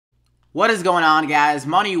What is going on, guys?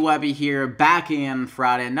 Money Webby here, back in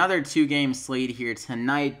Friday. Another two-game slate here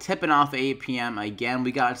tonight, tipping off 8 p.m. Again,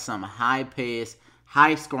 we got some high-paced,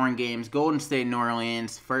 high-scoring games. Golden State, New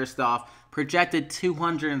Orleans, first off, projected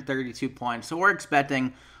 232 points. So we're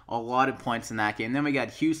expecting a lot of points in that game. Then we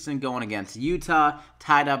got Houston going against Utah,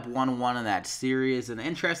 tied up 1-1 in that series. An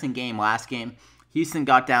interesting game last game. Houston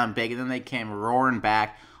got down big, and then they came roaring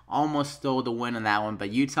back. Almost stole the win in that one, but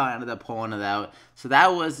Utah ended up pulling it out. So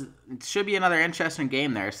it should be another interesting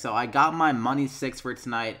game there. So I got my money six for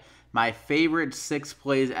tonight. My favorite six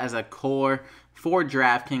plays as a core for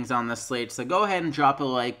DraftKings on the slate. So go ahead and drop a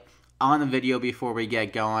like on the video before we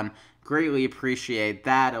get going. Greatly appreciate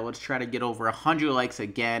that. Let's try to get over 100 likes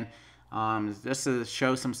again. Just to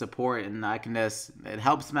show some support, and it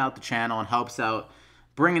helps out the channel and helps out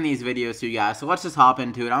bringing these videos to you guys. So let's just hop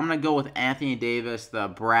into it. I'm going to go with Anthony Davis, the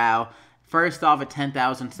brow. First off at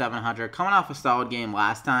 10,700, coming off a solid game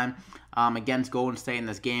last time against Golden State in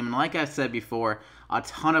this game. And like I said before, a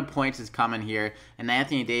ton of points is coming here. And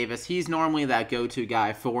Anthony Davis, he's normally that go-to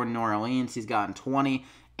guy for New Orleans. He's gotten 20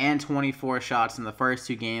 and 24 shots in the first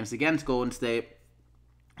two games against Golden State.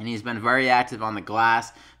 And he's been very active on the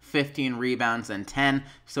glass, 15 rebounds and 10.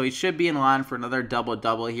 So he should be in line for another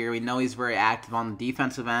double-double here. We know he's very active on the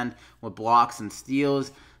defensive end with blocks and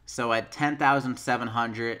steals. So at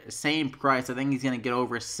 10,700, same price, I think he's going to get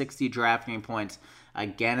over 60 DraftKings points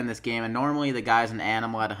again in this game. And normally the guy's an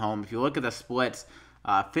animal at home. If you look at the splits,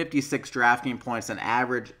 56 DraftKings points an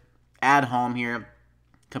average at home here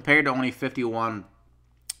compared to only 51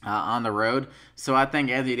 on the road. So I think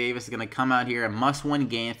Anthony Davis is going to come out here, a must-win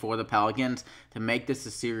game for the Pelicans to make this a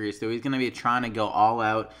series. So he's going to be trying to go all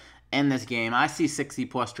out in this game. I see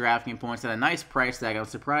 60-plus DraftKings points at a nice price tag. I'm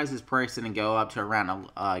surprised his price didn't go up to around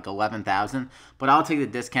like 11,000, but I'll take the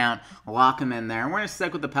discount, lock him in there, and we're going to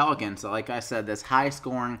stick with the Pelicans. So like I said, this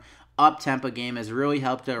high-scoring, up-tempo game has really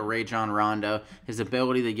helped out Rajon Rondo, his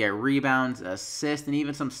ability to get rebounds, assists, and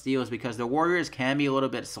even some steals, because the Warriors can be a little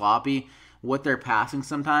bit sloppy with their passing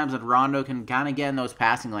sometimes, and Rondo can kind of get in those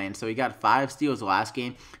passing lanes. So he got 5 steals last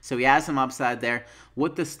game, so he has some upside there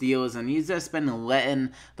with the steals, and he's just been the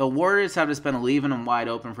Warriors have just been leaving him wide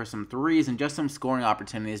open for some threes and just some scoring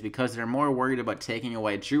opportunities because they're more worried about taking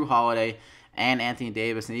away Jrue Holiday and Anthony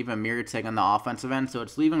Davis and even Mirotic on the offensive end. So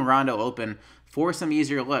it's leaving Rondo open for some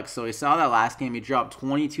easier looks. So we saw that last game. He dropped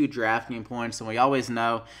 22 DraftKings points, and we always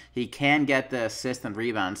know he can get the assist and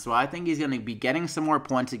rebounds. So I think he's going to be getting some more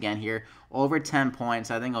points again here, over 10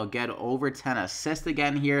 points. I think he'll get over 10 assists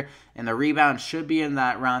again here, and the rebound should be in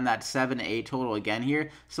that around that 7 to 8 total again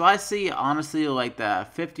here. So I see, honestly, like the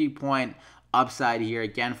 50-point upside here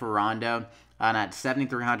again for Rondo on at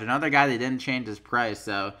 7,300. Another guy that didn't change his price,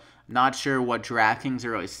 so not sure what DraftKings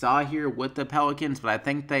really saw here with the Pelicans, but I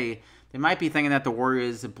think they might be thinking that the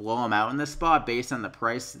Warriors blow them out in this spot based on the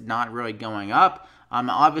price not really going up.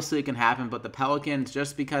 Obviously, it can happen, but the Pelicans,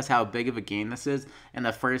 just because how big of a game this is in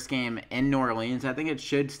the first game in New Orleans, I think it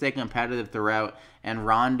should stay competitive throughout, and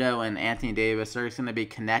Rondo and Anthony Davis are just going to be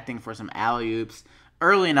connecting for some alley-oops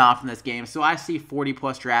early and often in this game. So I see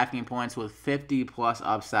 40-plus DraftKings points with 50-plus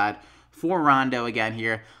upside for Rondo again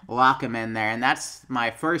here. Lock him in there, and that's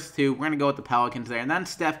my first two. We're going to go with the Pelicans there, and then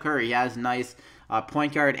Steph Curry. He has nice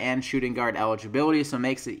point guard and shooting guard eligibility, so it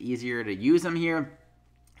makes it easier to use him here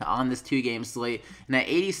on this two-game slate. And at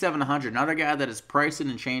 8,700, another guy that is priced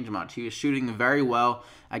didn't change much. He was shooting very well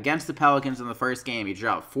against the Pelicans in the first game. He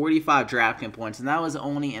dropped 45 DraftKings points, and that was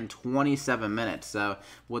only in 27 minutes. So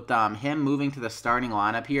with him moving to the starting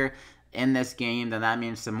lineup here in this game, then that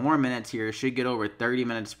means some more minutes here. Should get over 30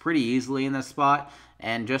 minutes pretty easily in this spot,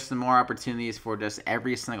 and just some more opportunities for just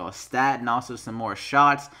every single stat, and also some more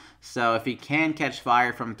shots. So if he can catch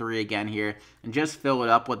fire from 3 again here and just fill it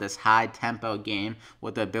up with this high-tempo game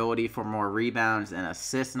with the ability for more rebounds and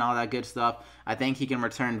assists and all that good stuff, I think he can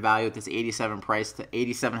return value with this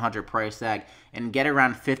 8,700 price tag and get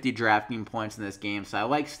around 50 DraftKings points in this game. So I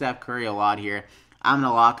like Steph Curry a lot here. I'm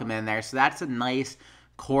going to lock him in there. So that's a nice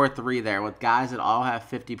core 3 there with guys that all have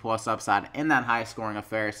 50-plus upside in that high-scoring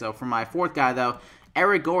affair. So for my fourth guy, though,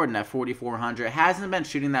 Eric Gordon at 4,400 hasn't been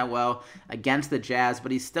shooting that well against the Jazz,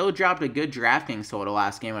 but he still dropped a good DraftKings total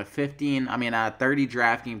last game with 30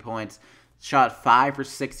 DraftKings points, shot 5 for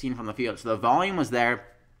 16 from the field. So the volume was there.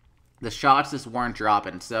 The shots just weren't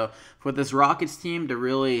dropping. So for this Rockets team to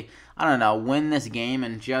really, win this game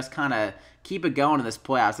and just kind of keep it going in this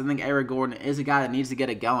playoffs, I think Eric Gordon is a guy that needs to get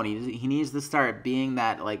it going. He needs to start being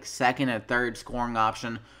that like second and third scoring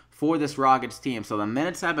option for this Rockets team. So the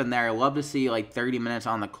minutes have been there. I love to see like 30 minutes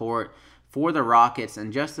on the court for the Rockets,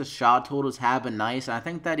 and just the shot totals have been nice. And I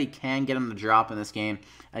think that he can get him to drop in this game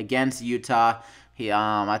against Utah.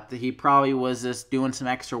 He probably was just doing some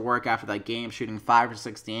extra work after that game, shooting 5 for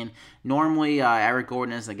 16. Normally, Eric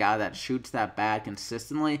Gordon is the guy that shoots that bad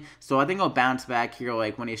consistently, so I think he'll bounce back here.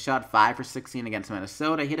 Like when he shot 5 for 16 against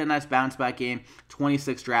Minnesota, he had a nice bounce back game,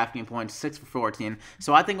 26 drafting points, 6 for 14.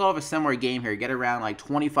 So I think we'll have a similar game here, get around like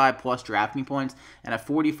 25 plus drafting points and a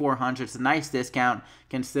 4,400. It's a nice discount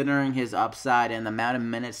considering his upside and the amount of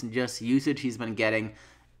minutes and just usage he's been getting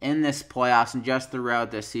in this playoffs and just throughout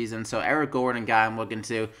this season. So Eric Gordon, guy I'm looking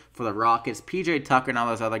to for the Rockets. PJ Tucker and all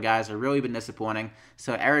those other guys have really been disappointing.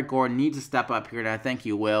 So Eric Gordon needs to step up here, and I think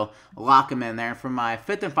he will. Lock him in there. For my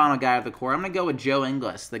fifth and final guy of the core, I'm going to go with Joe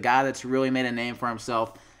Ingles, the guy that's really made a name for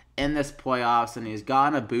himself in this playoffs, and he's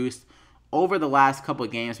gotten a boost over the last couple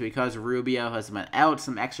of games because Rubio has been out.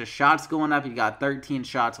 Some extra shots going up. He got 13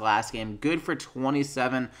 shots last game. Good for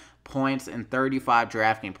 27 points and 35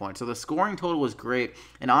 drafting points. So the scoring total was great.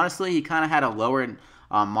 And honestly, he kind of had a lower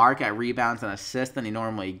mark at rebounds and assists than he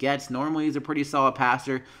normally gets. Normally, he's a pretty solid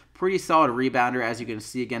passer, pretty solid rebounder, as you can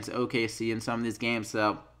see against OKC in some of these games.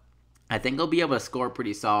 So I think he'll be able to score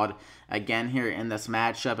pretty solid again here in this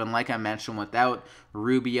matchup. And like I mentioned, without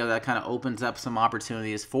Rubio, that kind of opens up some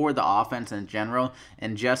opportunities for the offense in general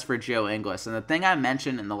and just for Joe Ingles. And the thing I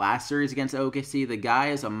mentioned in the last series against OKC, the guy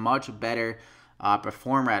is a much better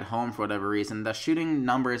performer at home for whatever reason. The shooting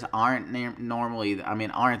numbers aren't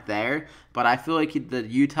there, but I feel like the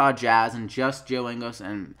Utah Jazz and just Joe Ingles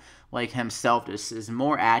and like himself is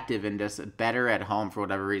more active and just better at home for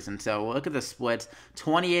whatever reason. So look at the splits,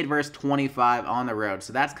 28 versus 25 on the road.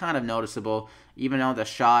 So that's kind of noticeable, even though the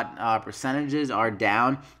shot percentages are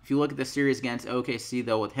down. If you look at the series against OKC,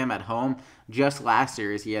 though, with him at home, just last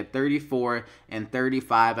series, he had 34 and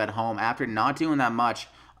 35 at home after not doing that much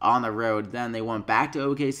on the road. Then they went back to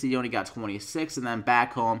OKC, only got 26, and then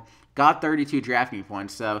back home, got 32 drafting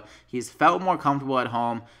points. So he's felt more comfortable at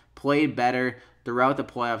home, played better throughout the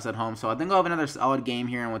playoffs at home. So I think we'll have another solid game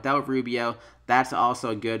here, and without Rubio, that's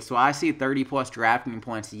also good. So I see 30-plus drafting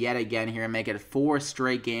points yet again here and make it 4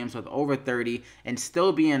 straight games with over 30 and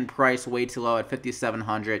still being priced way too low at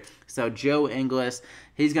 $5,700. So Joe Ingles,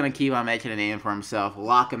 he's going to keep on making a name for himself.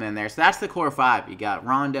 Lock him in there. So that's the core 5. You got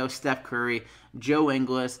Rondo, Steph Curry, Joe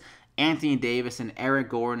Ingles, Anthony Davis, and Eric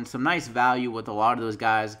Gordon. Some nice value with a lot of those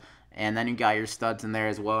guys. And then you got your studs in there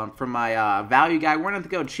as well. And for my value guy, we're going to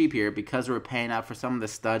go cheap here because we're paying up for some of the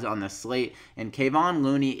studs on the slate. And Kevon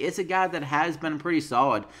Looney is a guy that has been pretty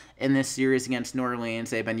solid in this series against New Orleans.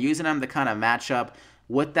 They've been using him to kind of match up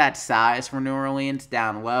with that size for New Orleans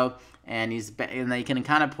down low. And they can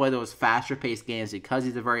kind of play those faster-paced games because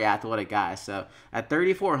he's a very athletic guy. So at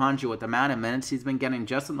 3,400, with the amount of minutes he's been getting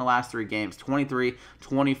just in the last 3 games, 23,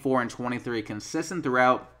 24, and 23, consistent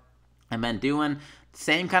throughout, and been doing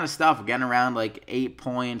same kind of stuff, getting around like 8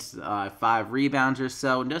 points, 5 rebounds or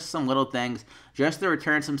so, and just some little things just to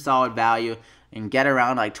return some solid value and get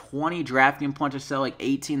around like 20 drafting points or so, like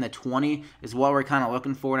 18 to 20 is what we're kind of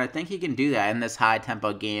looking for, and I think he can do that in this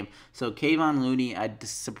high-tempo game. So Kevon Looney, a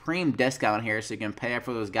supreme discount here, so you can pay up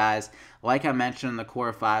for those guys, like I mentioned in the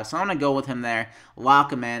core 5. So I'm going to go with him there,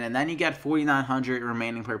 lock him in, and then you get 4,900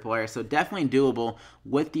 remaining per player, so definitely doable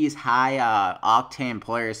with these high-octane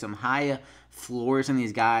players, some high floors in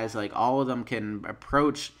these guys. Like all of them can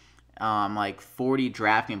approach like 40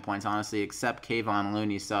 drafting points, honestly, except Kevon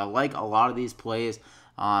Looney. So I like a lot of these plays.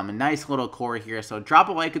 A nice little core here. So drop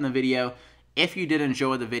a like in the video if you did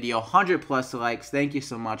enjoy the video. 100+ likes. Thank you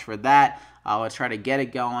so much for that. Let's try to get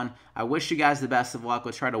it going. I wish you guys the best of luck.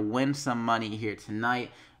 Let's try to win some money here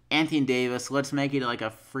tonight. Anthony Davis, let's make it like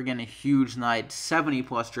a friggin' huge night.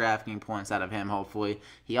 70+ drafting points out of him, hopefully.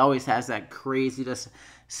 He always has that crazy, just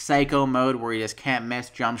psycho mode where he just can't miss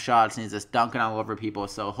jump shots and he's just dunking all over people.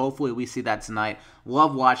 So hopefully we see that tonight.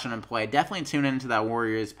 Love watching him play. Definitely tune into that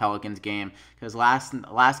Warriors-Pelicans game because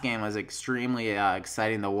last game was extremely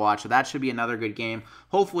exciting to watch. So that should be another good game.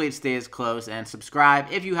 Hopefully it stays close. And subscribe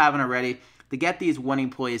if you haven't already to get these winning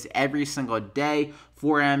plays every single day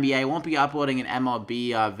for NBA. I won't be uploading an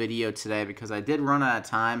MLB video today because I did run out of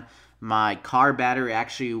time. My car battery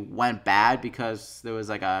actually went bad because there was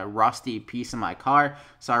like a rusty piece in my car.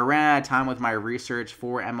 So I ran out of time with my research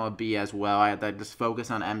for MLB as well. I had to just focus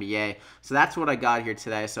on NBA. So that's what I got here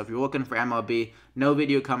today. So if you're looking for MLB, no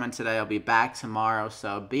video coming today. I'll be back tomorrow.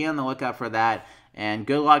 So be on the lookout for that. And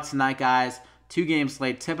good luck tonight, guys. 2 games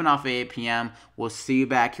late, tipping off at 8 p.m. We'll see you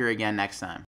back here again next time.